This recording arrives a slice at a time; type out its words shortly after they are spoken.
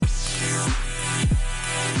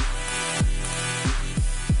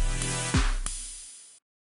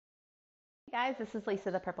guys, this is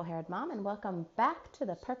Lisa, the Purple Haired Mom, and welcome back to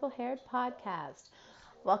the Purple Haired Podcast.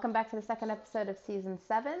 Welcome back to the second episode of Season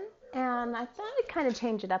 7, and I thought I'd kind of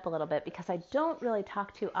change it up a little bit because I don't really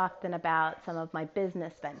talk too often about some of my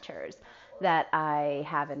business ventures that I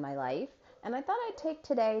have in my life, and I thought I'd take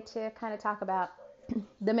today to kind of talk about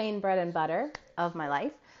the main bread and butter of my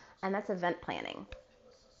life, and that's event planning.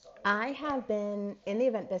 I have been in the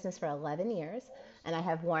event business for 11 years and I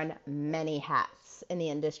have worn many hats in the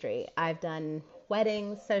industry. I've done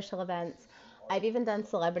weddings, social events. I've even done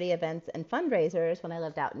celebrity events and fundraisers when I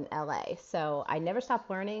lived out in LA. So I never stop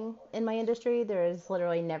learning in my industry. There is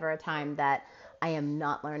literally never a time that I am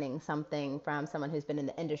not learning something from someone who's been in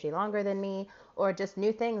the industry longer than me, or just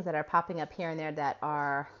new things that are popping up here and there that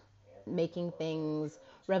are making things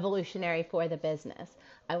revolutionary for the business.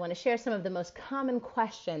 I want to share some of the most common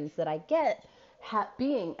questions that I get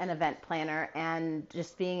being an event planner and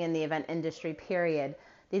just being in the event industry, period.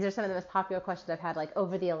 These are some of the most popular questions I've had like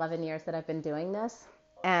over the 11 years that I've been doing this.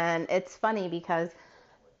 And it's funny because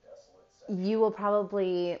you will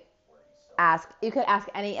probably you could ask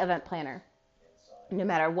any event planner, no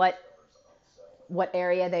matter what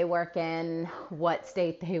area they work in, what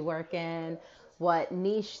state they work in, what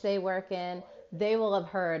niche they work in, they will have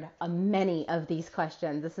heard many of these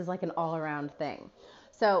questions. This is like an all-around thing.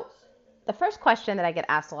 So the first question that I get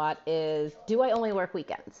asked a lot is, do I only work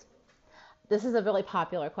weekends? This is a really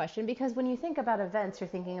popular question because when you think about events, you're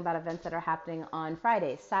thinking about events that are happening on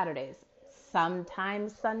Fridays, Saturdays,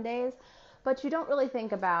 sometimes Sundays, but you don't really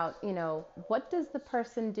think about, what does the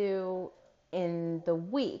person do in the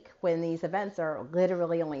week when these events are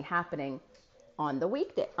literally only happening on the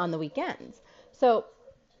weekends. So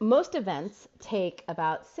most events take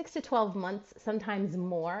about 6 to 12 months, sometimes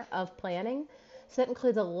more, of planning. So that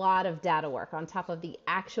includes a lot of data work on top of the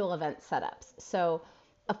actual event setups. So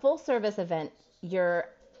a full service event, you're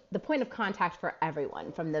the point of contact for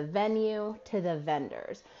everyone, from the venue to the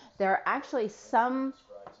vendors. There are actually some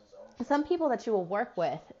people that you will work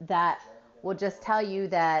with that will just tell you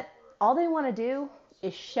that all they want to do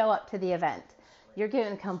is show up to the event. You're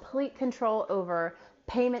given complete control over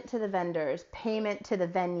payment to the vendors, payment to the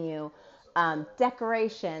venue,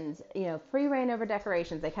 decorations, free reign over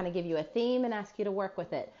decorations. They kind of give you a theme and ask you to work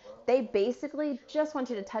with it. They basically just want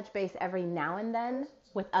you to touch base every now and then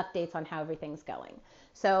with updates on how everything's going.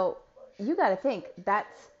 So you got to think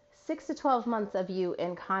that's 6 to 12 months of you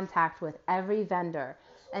in contact with every vendor.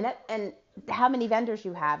 And how many vendors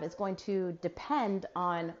you have is going to depend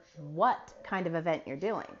on what kind of event you're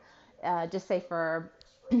doing. Just say for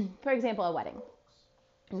example, a wedding.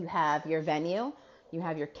 You have your venue, you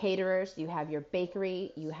have your caterers, you have your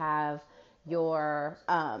bakery, you have your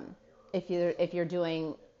if you're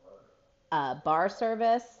doing bar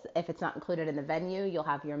service, if it's not included in the venue, you'll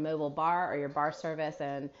have your mobile bar or your bar service,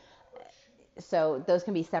 and so those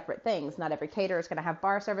can be separate things. Not every caterer is going to have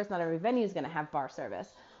bar service, not every venue is going to have bar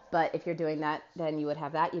service. But if you're doing that, then you would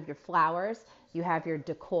have that. You have your flowers, you have your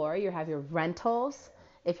decor, you have your rentals.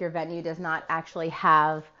 If your venue does not actually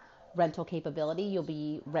have rental capability, you'll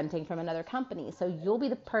be renting from another company. So you'll be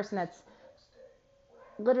the person that's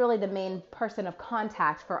literally the main person of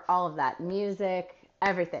contact for all of that. Music,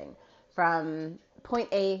 everything. From point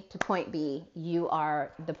A to point B, you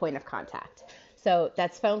are the point of contact. So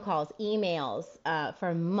that's phone calls, emails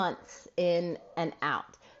for months in and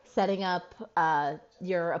out. Setting up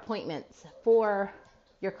your appointments for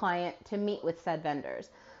your client to meet with said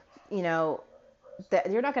vendors. You're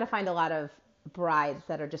not going to find a lot of brides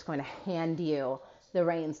that are just going to hand you the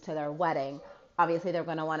reins to their wedding. Obviously, they're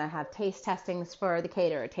going to want to have taste testings for the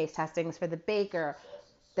caterer, taste testings for the baker.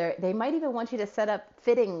 They might even want you to set up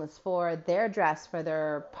fittings for their dress, for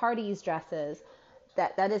their party's dresses.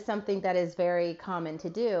 That is something that is very common to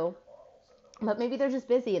do. But maybe they're just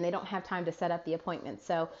busy and they don't have time to set up the appointment.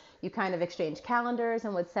 So you kind of exchange calendars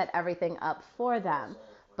and would set everything up for them.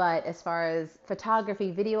 But as far as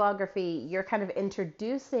photography, videography, you're kind of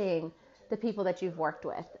introducing the people that you've worked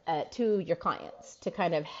with to your clients to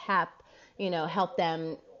kind of help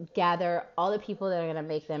them gather all the people that are going to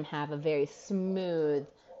make them have a very smooth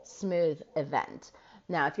event.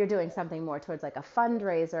 Now, if you're doing something more towards like a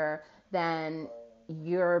fundraiser, then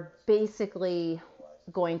you're basically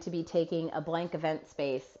going to be taking a blank event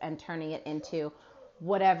space and turning it into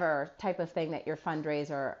whatever type of thing that your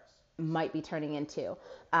fundraiser might be turning into.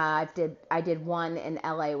 I did one in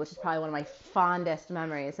LA, which is probably one of my fondest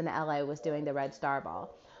memories in LA, was doing the Red Star Ball.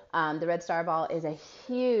 The Red Star Ball is a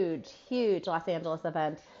huge Los Angeles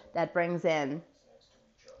event that brings in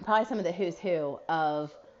probably some of the who's who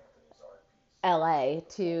of LA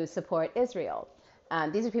to support Israel.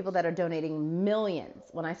 These are people that are donating millions.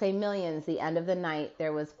 When I say millions, the end of the night,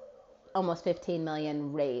 there was almost 15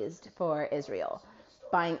 million raised for Israel,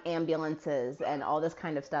 buying ambulances and all this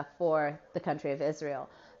kind of stuff for the country of Israel.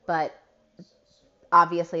 But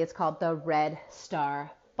obviously it's called the Red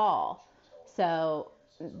Star Ball. So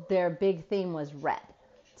their big theme was red.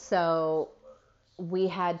 So we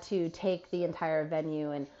had to take the entire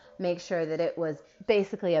venue and make sure that it was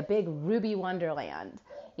basically a big Ruby Wonderland.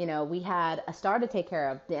 You know, we had a star to take care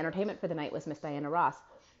of. The entertainment for the night was Miss Diana Ross.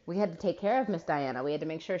 We had to take care of Miss Diana. We had to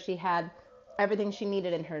make sure she had everything she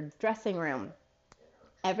needed in her dressing room,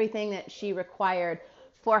 everything that she required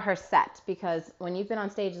for her set, because when you've been on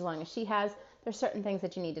stage as long as she has, there's certain things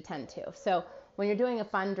that you need to tend to. So when you're doing a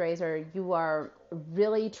fundraiser, you are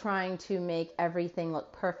really trying to make everything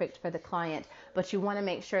look perfect for the client, but you want to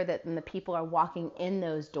make sure that when the people are walking in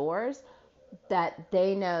those doors, that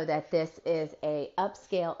they know that this is a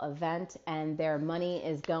upscale event and their money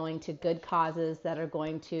is going to good causes that are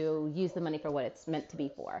going to use the money for what it's meant to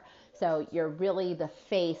be for. So you're really the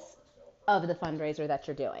face of the fundraiser that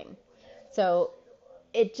you're doing. So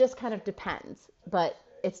it just kind of depends, but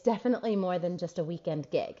it's definitely more than just a weekend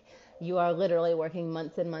gig. You are literally working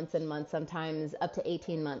months and months and months, sometimes up to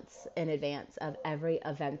 18 months in advance of every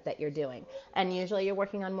event that you're doing. And usually you're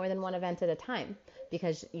working on more than one event at a time,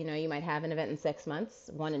 because you know you might have an event in 6 months,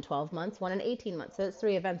 one in 12 months, one in 18 months. So it's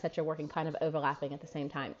 3 events that you're working kind of overlapping at the same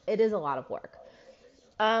time. It is a lot of work.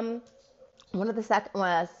 One of the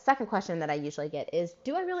second question that I usually get is,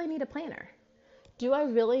 do I really need a planner? Do I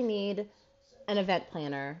really need an event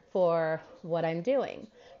planner for what I'm doing?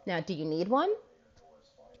 Now, do you need one?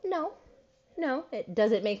 No.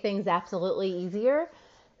 Does it make things absolutely easier?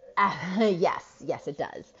 Yes, it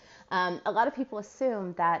does. A lot of people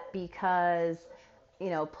assume that because, you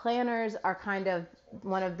know, planners are kind of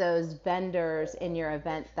one of those vendors in your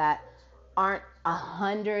event that aren't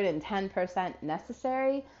 110%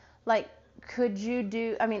 necessary. Like, could you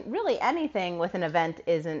do, I mean, really anything with an event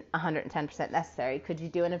isn't 110% necessary. Could you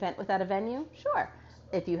do an event without a venue? Sure.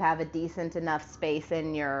 If you have a decent enough space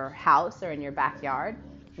in your house or in your backyard,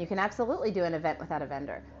 you can absolutely do an event without a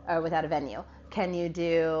vendor or without a venue. Can you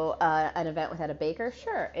do an event without a baker?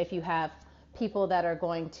 Sure. If you have people that are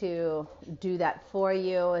going to do that for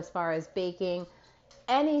you as far as baking,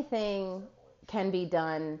 anything can be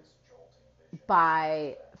done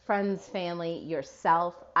by friends, family,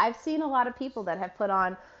 yourself. I've seen a lot of people that have put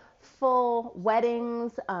on full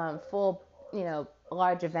weddings, full, you know,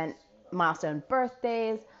 large event milestone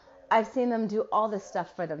birthdays. I've seen them do all this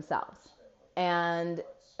stuff for themselves. And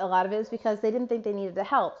a lot of it is because they didn't think they needed the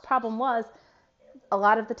help. Problem was, a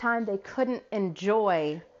lot of the time they couldn't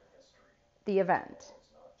enjoy the event.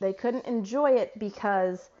 They couldn't enjoy it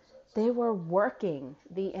because they were working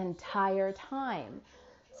the entire time.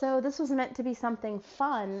 So this was meant to be something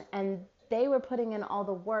fun, and they were putting in all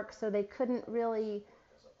the work, so they couldn't really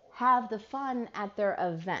have the fun at their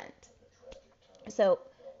event. So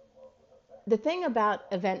the thing about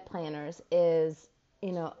event planners is,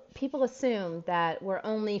 you know, people assume that we're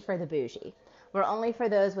only for the bougie. We're only for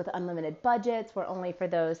those with unlimited budgets. We're only for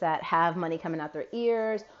those that have money coming out their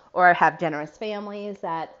ears or have generous families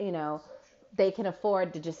that, you know, they can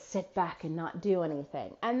afford to just sit back and not do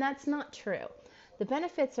anything. And that's not true. The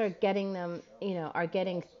benefits are getting them, you know, are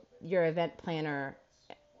getting your event planner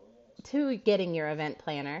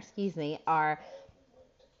are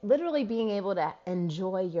literally being able to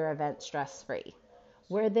enjoy your event stress-free.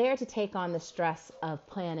 We're there to take on the stress of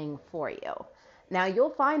planning for you. Now, you'll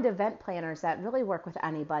find event planners that really work with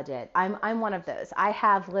any budget. I'm one of those. I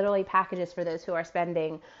have literally packages for those who are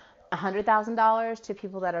spending $100,000 to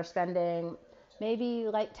people that are spending maybe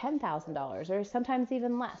like $10,000 or sometimes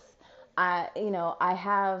even less. I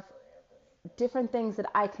have different things that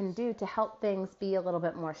I can do to help things be a little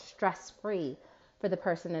bit more stress-free for the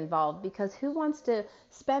person involved, because who wants to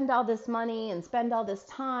spend all this money and spend all this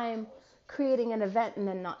time creating an event and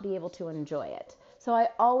then not be able to enjoy it? So I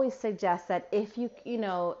always suggest that if you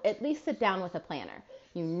at least sit down with a planner.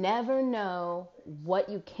 You never know what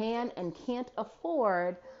you can and can't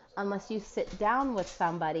afford unless you sit down with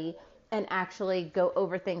somebody and actually go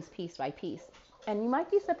over things piece by piece. And you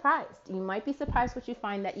might be surprised. You might be surprised what you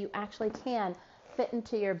find that you actually can fit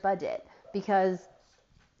into your budget, because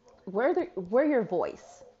we're your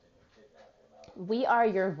voice. We are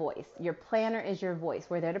your voice. Your planner is your voice.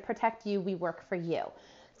 We're there to protect you. We work for you.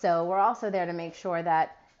 So we're also there to make sure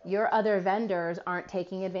that your other vendors aren't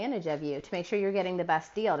taking advantage of you, to make sure you're getting the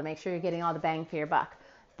best deal, to make sure you're getting all the bang for your buck.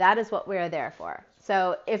 That is what we're there for.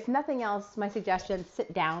 So if nothing else, my suggestion,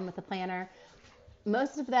 sit down with a planner.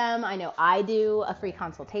 Most of them, I know I do a free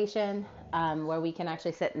consultation where we can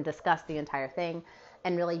actually sit and discuss the entire thing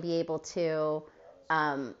and really be able to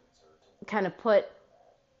kind of put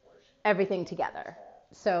everything together.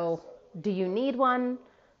 So, do you need one?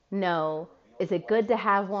 No. Is it good to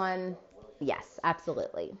have one? Yes,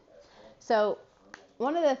 absolutely. So,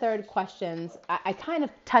 one of the third questions, I kind of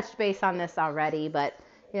touched base on this already, but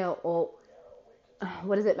well,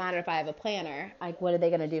 what does it matter if I have a planner? Like, what are they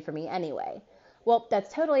going to do for me anyway? Well,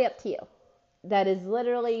 that's totally up to you. That is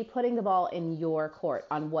literally putting the ball in your court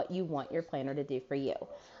on what you want your planner to do for you.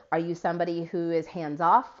 Are you somebody who is hands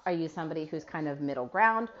off? Are you somebody who's kind of middle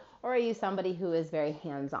ground? Or are you somebody who is very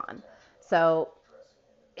hands on? So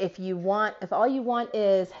if all you want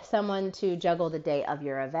is someone to juggle the day of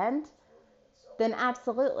your event, then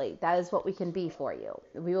absolutely, that is what we can be for you.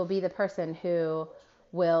 We will be the person who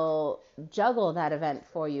will juggle that event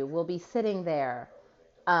for you. We'll be sitting there.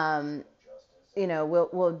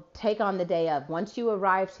 We'll take on the day of. Once you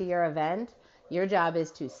arrive to your event, your job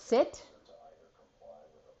is to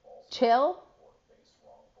chill,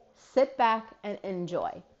 sit back, and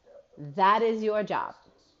enjoy. That is your job.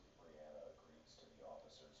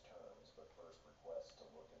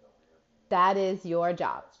 That is your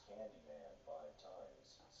job.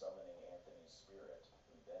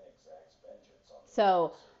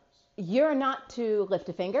 So you're not to lift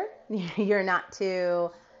a finger. You're not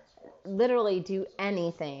to literally do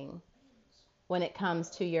anything when it comes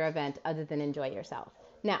to your event other than enjoy yourself.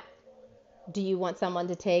 Now, do you want someone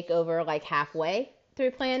to take over like halfway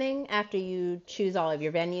through planning after you choose all of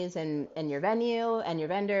your venues and your venue and your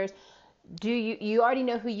vendors? Do you already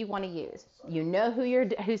know who you want to use? You know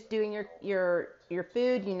who's doing your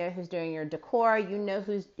food, you know who's doing your decor, you know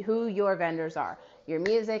who your vendors are. Your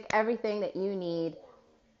music, everything that you need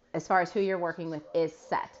as far as who you're working with is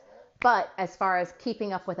set. But as far as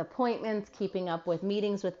keeping up with appointments, keeping up with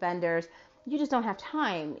meetings with vendors, you just don't have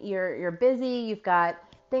time. You're busy, you've got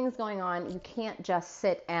things going on. You can't just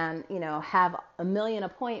sit and, have a million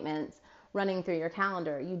appointments running through your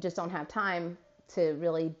calendar. You just don't have time to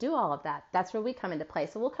really do all of that. That's where we come into play.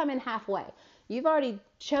 So we'll come in halfway. You've already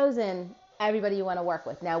chosen everybody you want to work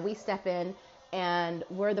with. Now we step in and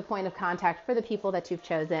we're the point of contact for the people that you've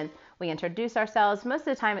chosen. We introduce ourselves. Most of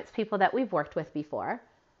the time it's people that we've worked with before.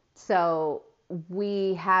 So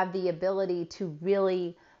we have the ability to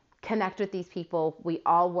really connect with these people. We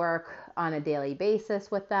all work on a daily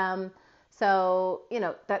basis with them. So,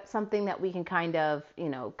 that's something that we can kind of,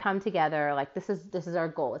 come together. Like this is our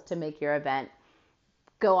goal, is to make your event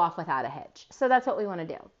go off without a hitch. So that's what we want to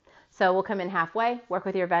do. So we'll come in halfway, work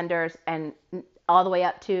with your vendors, and all the way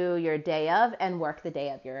up to your day of, and work the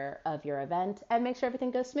day of your event and make sure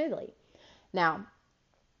everything goes smoothly. Now,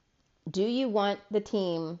 do you want the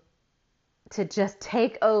team to just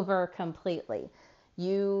take over completely?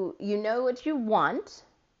 You know what you want.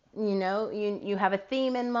 You have a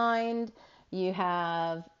theme in mind. You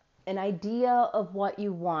have an idea of what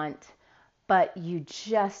you want, but you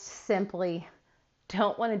just simply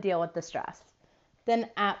don't want to deal with the stress. Then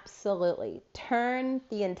absolutely turn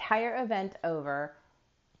the entire event over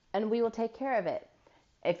and we will take care of it.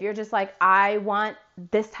 If you're just like, I want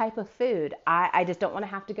this type of food, I just don't want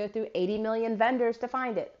to have to go through 80 million vendors to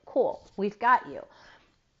find it. Cool, we've got you.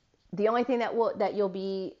 The only thing that you'll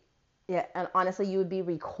be, and honestly, you would be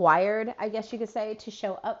required, I guess you could say, to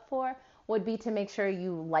show up for would be to make sure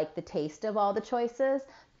you like the taste of all the choices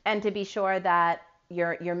and to be sure that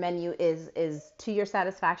your menu is to your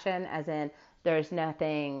satisfaction, as in there's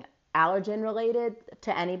nothing allergen related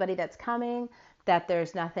to anybody that's coming, that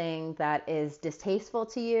there's nothing that is distasteful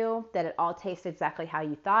to you, that it all tastes exactly how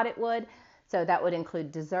you thought it would. So that would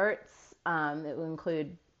include desserts. It would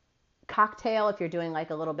include cocktail if you're doing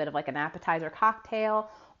like a little bit of like an appetizer cocktail,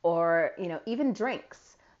 or even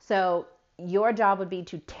drinks. So your job would be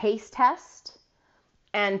to taste test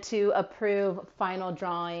and to approve final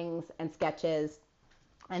drawings and sketches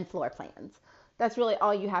and floor plans. That's really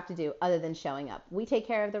all you have to do other than showing up. We take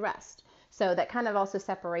care of the rest. So that kind of also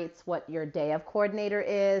separates what your day of coordinator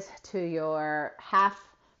is to your half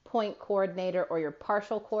point coordinator, or your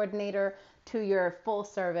partial coordinator to your full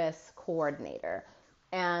service coordinator.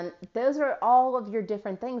 And those are all of your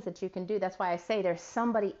different things that you can do. That's why I say there's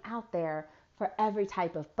somebody out there for every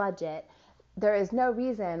type of budget. There is no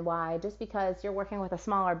reason why, just because you're working with a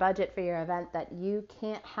smaller budget for your event, that you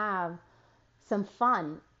can't have some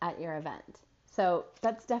fun at your event. So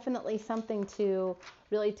that's definitely something to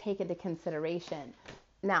really take into consideration.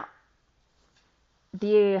 Now,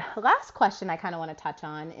 the last question I kind of want to touch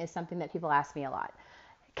on is something that people ask me a lot.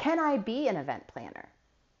 Can I be an event planner?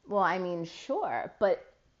 Well, I mean, sure,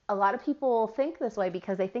 but a lot of people think this way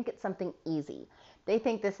because they think it's something easy. They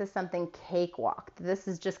think this is something cakewalk. This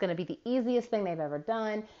is just going to be the easiest thing they've ever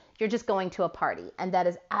done. You're just going to a party, and that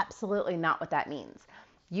is absolutely not what that means.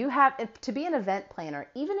 To be an event planner,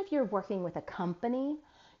 even if you're working with a company,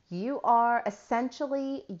 you are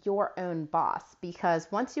essentially your own boss, because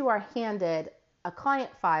once you are handed a client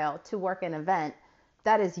file to work an event,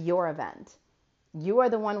 that is your event. You are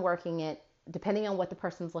the one working it. Depending on what the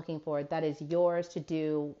person's looking for, that is yours to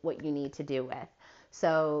do what you need to do with.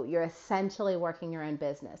 So you're essentially working your own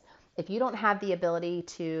business. If you don't have the ability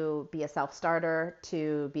to be a self-starter,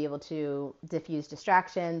 to be able to diffuse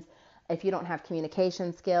distractions, if you don't have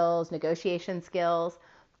communication skills, negotiation skills,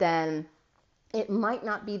 then it might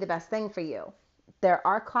not be the best thing for you. There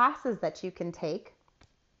are classes that you can take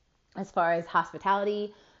as far as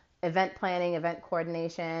hospitality, event planning, event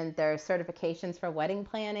coordination. There are certifications for wedding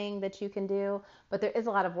planning that you can do, but there is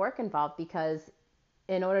a lot of work involved, because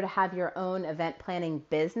in order to have your own event planning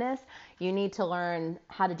business, you need to learn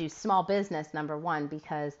how to do small business, number one,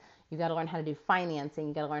 because you got to learn how to do financing,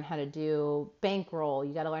 you got to learn how to do bankroll,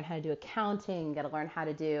 you got to learn how to do accounting, you got to learn how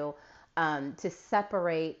to do to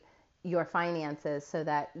separate your finances so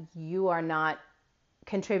that you are not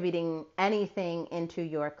contributing anything into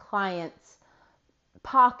your clients'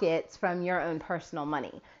 pockets from your own personal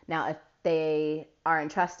money. Now, if they are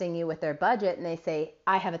entrusting you with their budget and they say,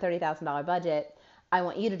 I have a $30,000 budget, I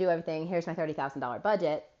want you to do everything, here's my $30,000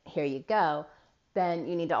 budget, here you go, then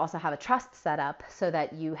you need to also have a trust set up so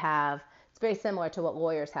that you have, it's very similar to what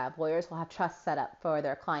lawyers have. Lawyers will have trust set up for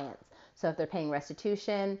their clients. So if they're paying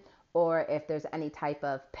restitution, or if there's any type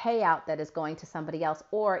of payout that is going to somebody else,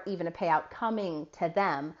 or even a payout coming to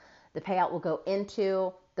them, the payout will go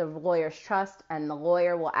into the lawyer's trust, and the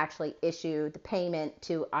lawyer will actually issue the payment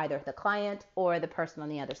to either the client or the person on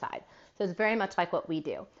the other side. So it's very much like what we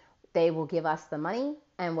do. They will give us the money,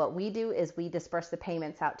 and what we do is we disperse the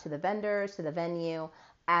payments out to the vendors, to the venue,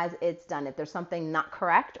 as it's done. If there's something not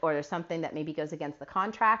correct, or there's something that maybe goes against the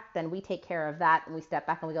contract, then we take care of that, and we step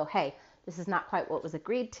back and we go, hey, this is not quite what was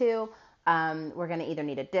agreed to. We're going to either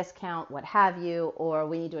need a discount, what have you, or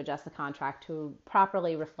we need to adjust the contract to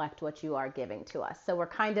properly reflect what you are giving to us. So we're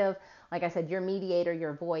kind of, like I said, your mediator,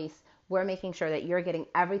 your voice. We're making sure that you're getting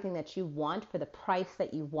everything that you want for the price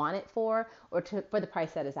that you want it for, or for the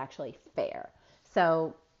price that is actually fair.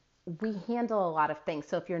 So we handle a lot of things.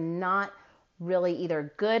 So if you're not really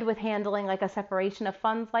either good with handling like a separation of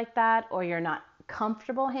funds like that, or you're not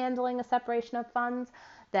comfortable handling a separation of funds,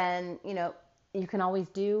 then, you can always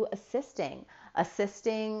do assisting.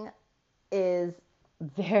 Assisting is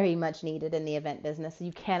very much needed in the event business.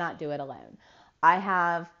 You cannot do it alone. I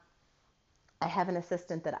have an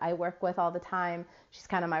assistant that I work with all the time. She's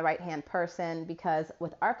kind of my right-hand person, because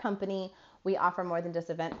with our company, we offer more than just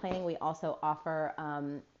event planning. We also offer,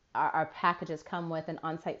 our packages come with an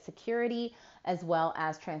on-site security as well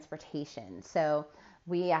as transportation. So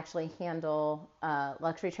we actually handle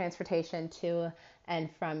luxury transportation to and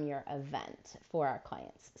from your event for our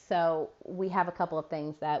clients. So we have a couple of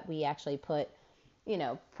things that we actually put,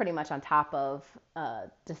 pretty much on top of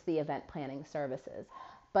just the event planning services.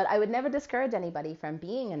 But I would never discourage anybody from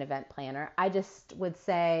being an event planner. I just would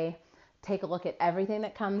say, take a look at everything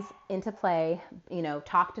that comes into play,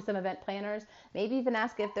 talk to some event planners, maybe even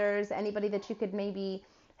ask if there's anybody that you could maybe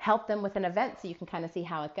help them with an event so you can kind of see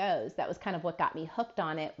how it goes. That was kind of what got me hooked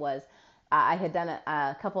on it. Was I had done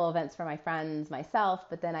a couple of events for my friends myself,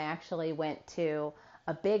 but then I actually went to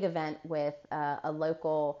a big event with a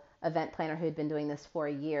local event planner who had been doing this for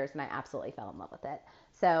years, and I absolutely fell in love with it.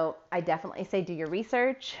 So I definitely say do your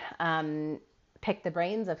research, pick the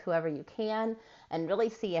brains of whoever you can, and really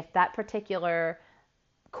see if that particular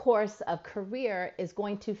course of career is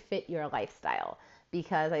going to fit your lifestyle.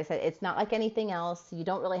 Because like I said, it's not like anything else. You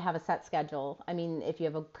don't really have a set schedule. I mean, if you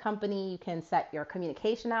have a company, you can set your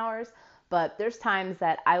communication hours, but there's times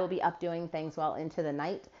that I will be up doing things well into the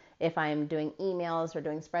night if I'm doing emails or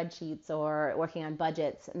doing spreadsheets or working on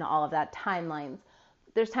budgets and all of that, timelines.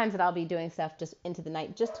 There's times that I'll be doing stuff just into the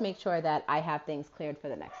night just to make sure that I have things cleared for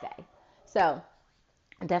the next day. So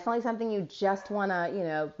definitely something you just want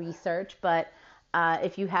to, research, but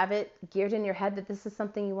if you have it geared in your head that this is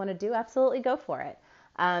something you want to do, absolutely go for it.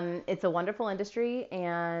 It's a wonderful industry,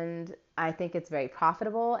 and I think it's very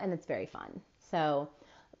profitable and it's very fun. So,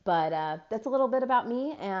 but that's a little bit about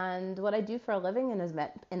me and what I do for a living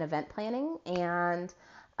in event planning. And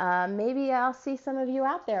maybe I'll see some of you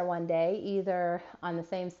out there one day, either on the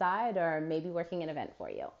same side or maybe working an event for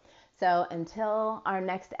you. So until our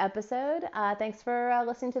next episode, thanks for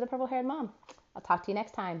listening to The Purple Haired Mom. I'll talk to you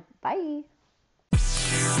next time. Bye.